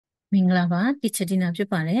Minglava, teacher Dina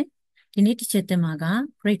Pare, Dini teacher Temaga,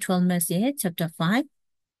 grade 12 message, chapter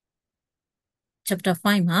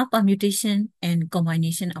 5 ma, permutation and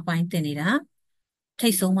combination appoint tenida.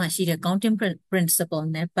 Take so much the counting principle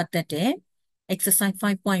ne patate. Exercise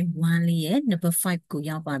 5.1 liye, number 5 go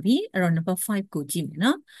yababi, around number 5 go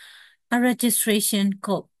jimina. A registration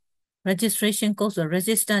code. Registration code or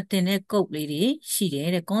register tene code lady,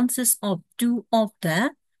 she consists of two of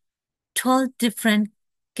the 12 different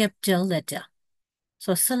capital letter.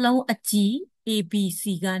 So စလုံးအကြီး ABC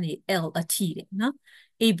ကနေ L အထိတယ်နော်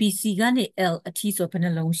ABC ကနေ L အထိဆိုဘယ်နှ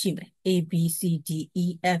လုံးရှိမလဲ A B C D E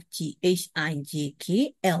F G H I J K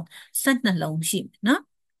L 12လုံးရှိမယ်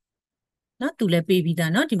နော်သူလည်းပေးပြီး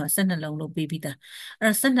သားနော်ဒီမှာ12လုံးလို့ပေးပြီးသား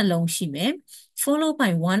အဲ့တော့12လုံးရှိမယ် followed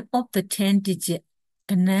by one of the 10 digit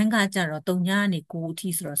ကနန်းကကြတော့3ညကနေ9အထိ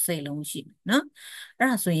ဆိုတော့10လုံးရှိမယ်နော်အဲ့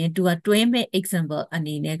ဒါဆိုရင်သူကတွဲမဲ့ example အ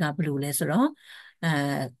နေနဲ့ကဘယ်လိုလဲဆိုတော့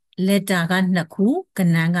letter က2ခုက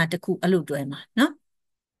ဏန်းက1ခုအဲ့လိုတွဲမှာနော်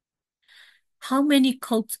How many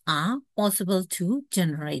codes are possible to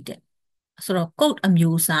generate ဆိုတော့ code အ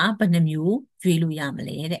မျိုးအစားဘယ်နှမျိုးရွေးလို့ရမ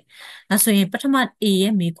လဲတဲ့ဒါဆိုရင်ပထမ A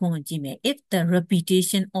ရဲ့မေးခွန်းကိုကြည့်မယ် if the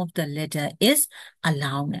repetition of the letter is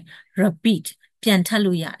allowed repeat ပြန်ထပ်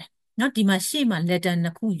လို့ရတယ်နော်ဒီမှာရှေ့မှာ letter 2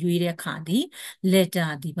ခုရွေးတဲ့အခါဒီ letter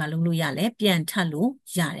ဒီဘာလုပ်လို့ရလဲပြန်ထပ်လို့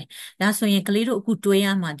ရတယ်ဒါဆိုရင်ကလေးတို့အခုတွဲရ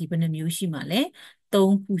မှာဒီဘယ်နှမျိုးရှိမှာလဲ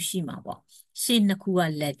3ခုရှိမှာပေါ့ရှေ့2ခုက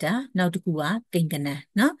letter နောက်တစ်ခုကကိန်းဂဏန်း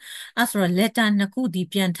နော်အဲ့ဆိုတော့ letter 2ခုဒီ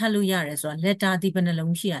ပြန်ထပ်လို့ရတယ်ဆိုတော့ letter ဒီဘယ်နှ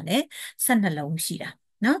လုံးရှိရလဲ12လုံးရှိတာ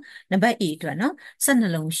နော်နံပါတ် A အတွက်နော်12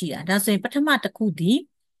လုံးရှိတာဒါဆိုရင်ပထမတစ်ခုဒီ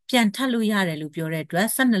ပြန်ထပ်လို့ရတယ်လို့ပြောတဲ့အတွက်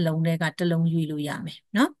12လုံးတွေကတစ်လုံးရွေးလို့ရမယ်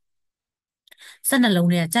နော်12လုံး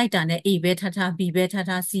နဲ့ကြိုက်တာနဲ့ A ပဲထားထား B ပဲထား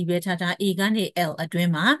ထား C ပဲထားထား A ကနေ L အတွ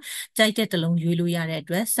င်းမှာကြိုက်တဲ့တစ်လုံးရွေးလို့ရတဲ့အ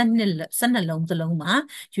တွက်12လုံးတစ်လုံးမှာ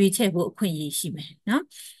ရွေးချယ်ဖို့အခွင့်အရေးရှိမယ်နော်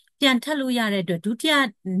ပြန်ထပ်လို့ရတဲ့အတွက်ဒုတိယ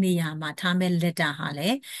နေရာမှာထားမဲ့ letter ဟာလ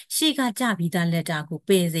ည်းရှေ့ကကြပြီးသား letter ကိုပ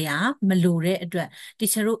ယ်စရာမလိုတဲ့အတွက်တ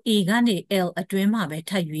ချို့တို့ A ကနေ L အတွင်းမှာပဲ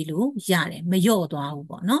ထပ်ရွေးလို့ရတယ်မလျော့သွားဘူး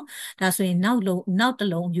ပေါ့နော်ဒါဆိုရင်နောက်တစ်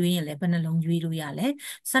လုံးရွေးရင်လည်းဘယ်နှလုံးရွေးလို့ရလဲ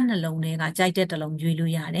12လုံးတွေကကြိုက်တဲ့တစ်လုံးရွေး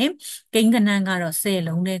လို့ရတယ်ကိန်းဂဏန်းကတော့10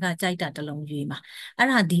လုံးတွေကကြိုက်တာတစ်လုံးရွေးမှာအဲ့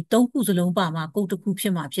ဒါဒီ3ခုစလုံးပါမှာကုတ်တစ်ခုဖြ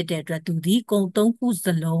စ်မှာဖြစ်တဲ့အတွက်သူဒီကုတ်3ခုစ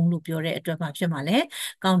လုံးလို့ပြောတဲ့အတွက်ဘာဖြစ်မှာလဲ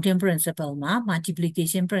counting principle မှာ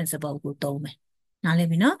multiplication principle ကိုသုံးမယ်နားလည်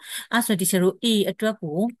ပြီနော်အဲ့ဆိုဒီချေတို့ A အတွက်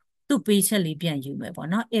ကိုသူ့ပေးချက်လေးပြန်ယူမယ်ပေါ့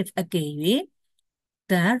နော် if အကယ်၍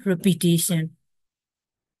 the repetition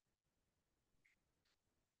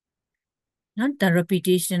နော် the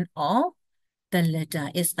repetition of the letter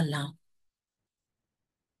is allowed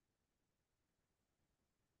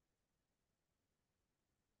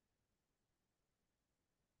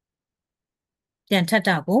ပြန်ထပ်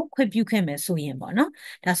တာကိုခွင့်ပြုခဲ့မယ်ဆိုရင်ပေါ့နော်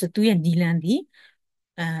ဒါဆိုသူရဲ့နီလန်းဒီ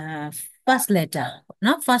first letter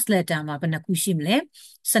နော် first letter မှာဘယ်နှခုရှိမလဲ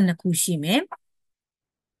12ခုရှိမယ်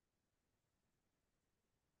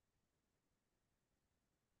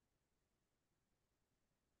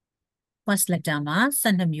first letter မှာ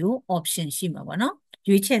12မျိုး option ရှိမှာပေါ့နော်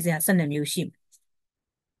ရွေးချယ်စရာ12မျိုးရှိမှာ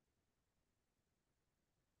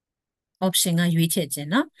option ကရွေးချယ်ခြင်း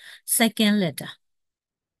နော် second letter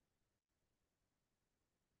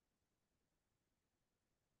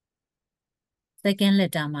second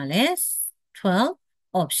letter မှာလည်း12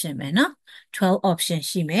 option ပဲနော်12 option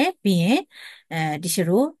ရှိမယ်ပြီးရင်ဒီရှိ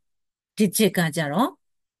တို့ digit ကကြတော့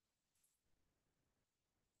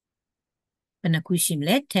ဘယ်နှခုရှိမ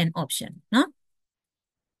လဲ10 option နော်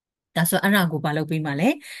ဒါဆိုအဲ့ဒါကိုဘာလုပ်ပေးမှာလဲ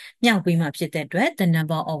မြောက်ပေးမှာဖြစ်တဲ့အတွက် the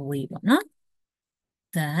number of way ပေါ့နော်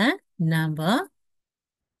the number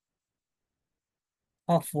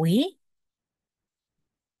of way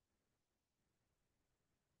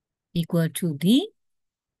equal to the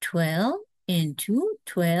 12 into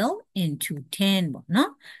 12 into 10ပေါ့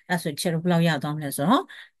နော်အဲ့ဆိုချက်တော့ဘယ်လောက်ရသွားမလဲဆိုတော့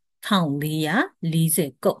1440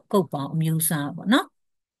ကုတ်ပေါင်းအမျိုးအစားပေါ့နော်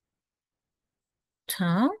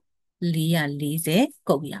1440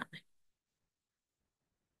ကုတ်ရမယ်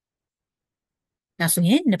ဒါဆို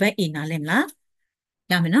ရင်နံပါတ် A နားလည်မလား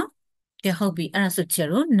ရမယ်နော်ကဲဟုတ်ပြီအဲ့ဒါဆိုချက်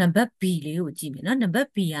တော့နံပါတ် B လေးကိုကြည့်မယ်နော်နံပါတ်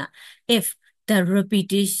B က if the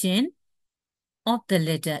repetition of the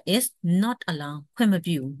letter is not allowed ခွင့်မ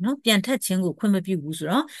ပြုဘူးเนาะပြန်ထပ်ခြင်းကိုခွင့်မပြုဘူးဆို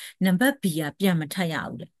တော့နံပါတ် B ကပြန်မထပ်ရ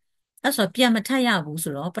ဘူးလေအဲ့ဆိုပြန်မထပ်ရဘူး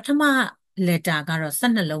ဆိုတော့ပထမ letter ကတော့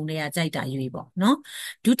12လုံးတည်းကကြိုက်တာရွေးပေါ့เนาะ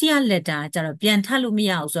ဒုတိယ letter ကျတော့ပြန်ထပ်လို့မ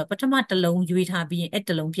ရဘူးဆိုတော့ပထမတစ်လုံးရွေးထားပြီးရင်အဲ့တ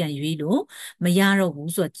စ်လုံးပြန်ရွေးလို့မရတော့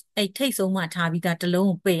ဘူးဆိုတော့အဲ့ထိတ်ဆုံးမှထားပြီးသားတစ်လုံး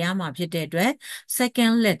ကိုပယ်ရမှာဖြစ်တဲ့အတွက်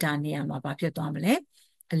second letter နေရာမှာဘာဖြစ်သွားမလဲ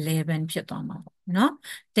 11ဖြစ်သွားမှာပေါ့နော်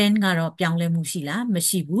10ကတော့ပြောင်းလဲမှုရှိလားမ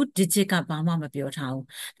ရှိဘူး digit ကဘာမှမပြောထားဘူး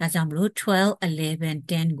ဒါကြောင့်မလို့12 11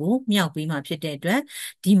 10ကိုမြောက်ပေးမှာဖြစ်တဲ့အတွက်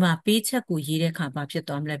ဒီမှာပေးချက်ကိုရေးတဲ့အခါဘာဖြစ်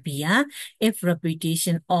သွားမလဲ B က if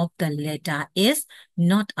repetition of the letter is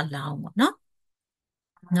not allowed ပေါ့နော်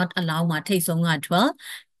not allowed မှာထိတ်ဆုံးက12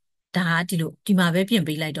ဒါကဒီမှာပဲပြင်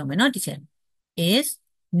ပေးလိုက်တော့မယ်နော်ဒီချက် is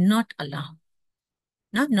not allowed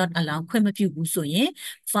နော် not allowed ခွင့်မပြုဘူးဆိုရင်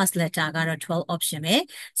first letter ကတော့12 option ပဲ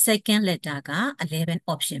second letter က11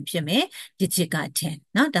 option ဖြစ်မယ် digit က10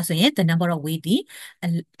နော်ဒါဆိုရင် the number of way ဒီ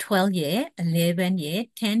12ရဲ့11ရဲ့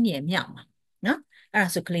10ရဲ့မြောက်မှာနော်အဲ့ဒါ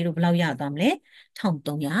ဆိုကလေးတို့ဘယ်လောက်ရသွားမလဲ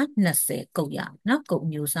1320ကုတ်ရနော်ကုတ်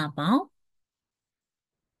မျိုးစားပေါင်း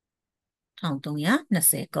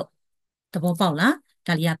1320ကုတ်သဘောပေါက်လား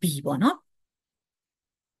ဒါလေးက B ပေါ့နော်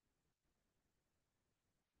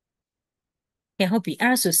ကဲဟုတ်ပြီ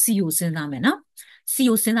အဲ့ဒါဆို C ကိုစဉ်းစားမယ်နော် C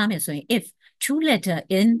ကိုစဉ်းစားမယ်ဆိုရင် if two letter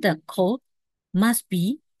in the code must be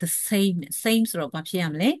the same ဆိုတော့ဘာဖြစ်ရ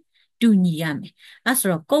မလဲတူညီရမယ်အဲ့ဆို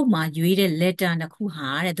တော့ကုတ်မှာရွေးတဲ့ letter နှစ်ခုဟာ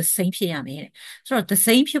တဲ့ the same ဖြစ်ရမယ်တဲ့ဆိုတော့ the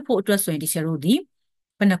same ဖြစ်ဖို့အတွက်ဆိုရင်ဒီချက်တို့ဒီ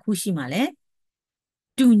ဘယ်နှခုရှိမှာလဲ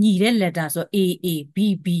တူညီတဲ့ letter ဆို A A B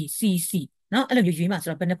B C C เนาะအဲ့လိုမျိုးရွေးမှာဆို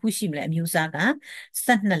တော့ဘယ်နှခုရှိမလဲအမျိုးအစားက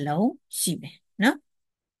12လုံးရှိမယ်เนาะ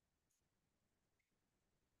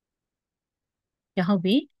ဟုတ်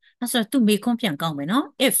ပြီအဲ့ဆိုသူမေခွန်းပြန်ကောက်မယ်เนาะ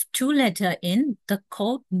if two letter in the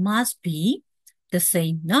code must be the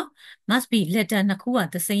same เนาะ must be letter နှစ်ခုက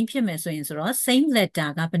the same ဖြစ်မယ်ဆိုရင်ဆိုတော့ same letter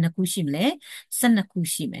ကဘယ်နှခုရှိမလဲ12ခု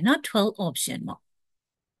ရှိမယ်เนาะ12 option ပေါ့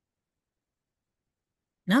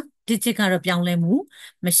เนาะ digit ကတော့ပြောင်းလဲမှု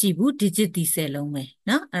မရှိဘူး digit ဒီ10လုံးပဲเ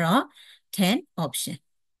นาะအဲ့တော့10 option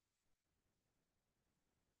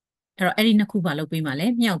အဲ့တော့အဲ့ဒီနှစ်ခုပါလုပ်ပေးမှာလဲ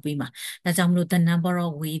မြောက်ပေးမှာဒါကြောင့်မလို့ the number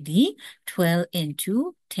of way ဒီ12 into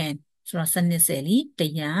 10ဆိုတော့10လီ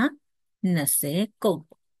120ကုတ်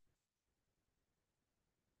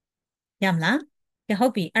ရမလားကဲဟု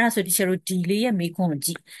တ်ပြီအဲ့ဒါဆိုဒီချက်တို့ဒီလေးရဲ့မေးခွန်းကိုကြ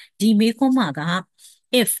ည့်ဒီမေးခွန်းမှာက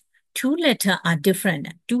if two letter are different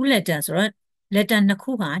two letter ဆိုတော့ letter နှစ်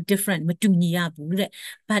ခုက different မတူညီရဘူးတဲ့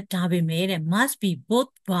but ဒါပေမဲ့တဲ့ must be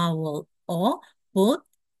both vowel or both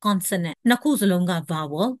consonant နှစ်ခုစလုံးက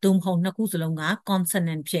vowel သို့မဟုတ်နှစ်ခုစလုံးက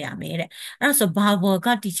consonant ဖြစ်ရမယ်တဲ့အဲ့ဒါဆို vowel က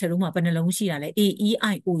teacher တို့မှာဘယ်နှလုံးရှိတာလဲ A E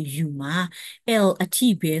I O U မှာ L အထိ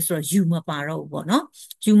ပဲဆိုတော့ U မပါတော့ဘူးပေါ့နော်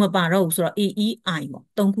U မပါတော့ဘူးဆိုတော့ A E I ပေါ့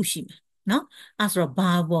သုံးခုရှိမယ်နော်အဲ့ဆိုတော့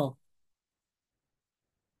vowel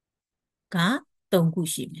က3ခု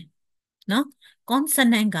ရှိမယ်နော်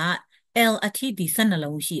consonant က L အထိဒီ12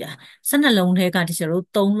လုံးရှိတာ12လုံးထဲကတချို့တို့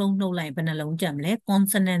3လုံးနှုတ်လိုက်ဘယ်နှလုံးကြံမလဲ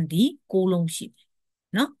consonant ဒီ9လုံးရှိမယ်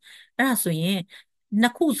နော်အဲ့ဒါဆိုရင်နှ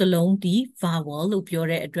စ်ခုစလုံးဒီ vowel လို့ပြော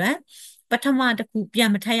တဲ့အတွက်ပထမတစ်ခုပြန်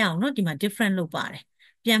မထပ်ရအောင်နော်ဒီမှာ different လို့ပါတယ်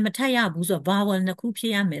ပြန်မထပ်ရဘူးဆိုတော့ vowel နှစ်ခုဖြ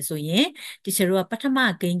စ်ရမယ်ဆိုရင်တချို့တို့ကပထမ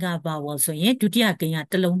ဂိမ်းက vowel ဆိုရင်ဒုတိယဂိမ်းက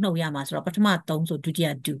တစ်လုံးနှုတ်ရမှာဆိုတော့ပထမ3ဆိုဒုတိယ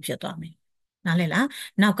2ဖြစ်သွားမယ်နားလည်လား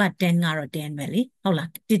နောက်က10ကတော့10ပဲလေဟုတ်လား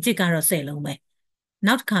digit ကတော့10လုံးပဲ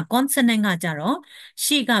နောက်တစ်ခါ consonant ကကြတော့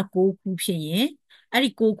ရှေ့က6ခုဖြစ်ရင်အဲ့ဒီ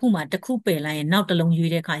6ခုမှာတစ်ခုပယ်လိုက်ရင်နောက်တစ်လုံး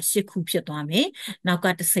ရွေးတဲ့အခါ8ခုဖြစ်သွားမယ်နောက်က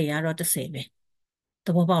10ကတော့10ပဲသ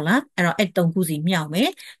ဘောပေါက်လားအဲ့တော့အဲ့3ခုစီမြောက်မယ်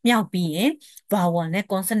မြောက်ပြီးရင် vowel နဲ့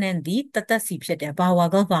consonant ဒီတသက်စီဖြစ်တယ် vowel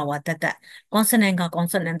က vowel တသက် consonant က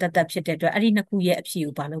consonant တသက်ဖြစ်တဲ့အတွက်အဲ့ဒီနှစ်ခုရဲ့အဖြေ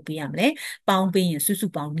ကိုဘာလုပ်ပေးရမလဲပေါင်းပေးရင်စုစု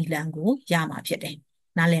ပေါင်းနီလန်ကိုရမှာဖြစ်တယ်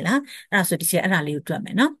နားလည်လားအဲ့ဒါဆိုဒီချက်အဲ့ဒါလေးကိုတွက်မ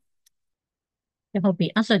ယ်နော်ဟုတ်ပြီ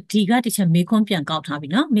အဲ့ဆိုဒီကတချက်မေခွန်းပြန်ကောက်ထားပြီ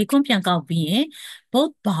နော်မေခွန်းပြန်ကောက်ပြီးရင်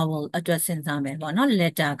both vowel အတွက်စဉ်းစားမယ်ပေါ့နော်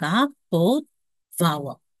letter က both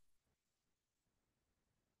vowel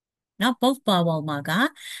နော် both vowel မှာက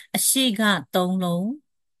အရှိက3လုံး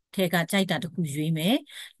ထဲကကြိုက်တာတစ်ခုရွေးမယ်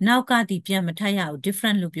နောက်ကဒီပြန်မထပ်ရဘူး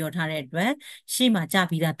different လို့ပြောထားတဲ့အတွက်ရှေ့မှာကြ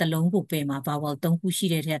ပြီးတာတစ်လုံးကိုပယ်မှာ vowel 3ခုရှိ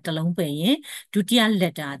တဲ့ထဲကတစ်လုံးပယ်ရင်ဒုတိယ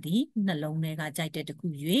letter ဒီနှလုံးထဲကကြိုက်တဲ့တစ်ခု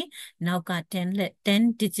ရွေးနောက်က10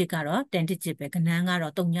 digit ကတော့10 digit ပဲကဏ္ဍက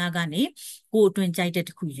တော့3ညကနေကိုအတွင်းကြိုက်တဲ့တ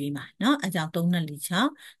စ်ခုရွေးမှာเนาะအဲကြောင့်3နဲ့4 6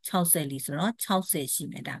 60လီဆိုတော့60ရှိ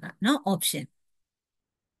မယ်ဒါကเนาะ option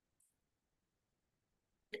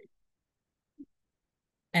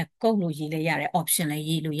ကုတ်လို့ရေးလဲရတယ် option လည်း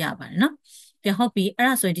ရေးလို့ရပါတယ်เนาะပြန်ဟုတ်ပြီအဲ့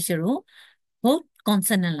ဒါဆိုရင်ဒီလို both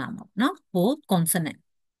consonant လာမှာเนาะ both consonant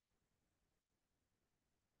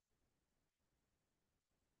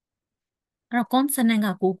အဲ့တော့ consonant က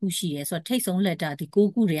6ခုရှိရဲဆိုတော့ထိပ်ဆုံး letter ဒီ6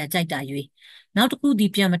ခုတွေကကြိုက်တာရွေးနောက်တစ်ခုဒီ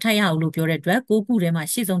ပြန်မထပ်ရဘူးလို့ပြောတဲ့အတွက်6ခုထဲမှာ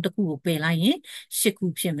ရှေ့ဆုံးတစ်ခုကိုပယ်လိုက်ရင်8ခု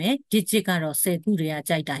ဖြစ်မယ် digit ကတော့10ခုတွေက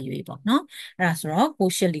ကြိုက်တာရွေးပေါ့เนาะအဲ့ဒါဆိုတော့9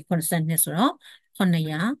 82ဆိုတော့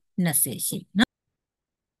920ရှိ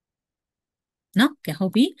နော်ကဲဟု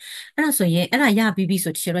တ်ပြီအဲ့ဒါဆိုရင်အဲ့ဒါရပြီးပြီ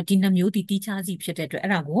ဆိုတချို့တော့ဒီနှစ်မျိုးဒီတီးခြားစီဖြစ်တဲ့အတွက်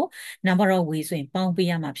အဲ့ဒါကို number of way ဆိုရင်ပေါင်းပေး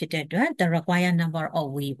ရမှာဖြစ်တဲ့အတွက် the required number of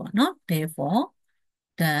way ပေါ့နော် therefore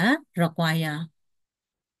the required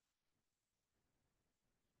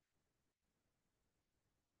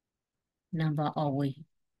number of way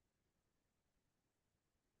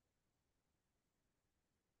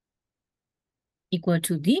equal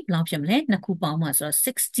to ဒီဘယ်လောက်ဖြစ်မလဲနှစ်ခုပေါင်းမှာဆိုတော့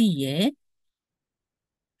60ရယ်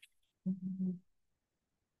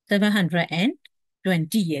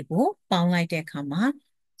720ရယ်ကိုပေါင်းလိုက်တဲ့အခါမှာ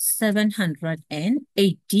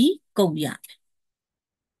780ကုန်ရတယ်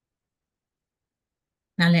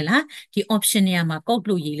နားလည်လားဒီ option နေရာမှာကုတ်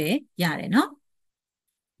လို့ရေးလဲရတယ်နော်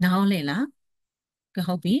နားလည်လားကဲ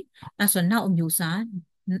ဟုတ်ပြီအဲ့ဆိုနောက်အမျိုးအစား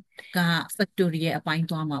က factorial အပိုင်း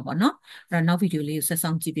သွားမှာပေါ့နော်အဲ့တော့နောက်ဗီဒီယိုလေးကိုဆက်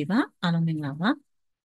ဆောင်ကြည့်ပေးပါအားလုံးမင်္ဂလာပါ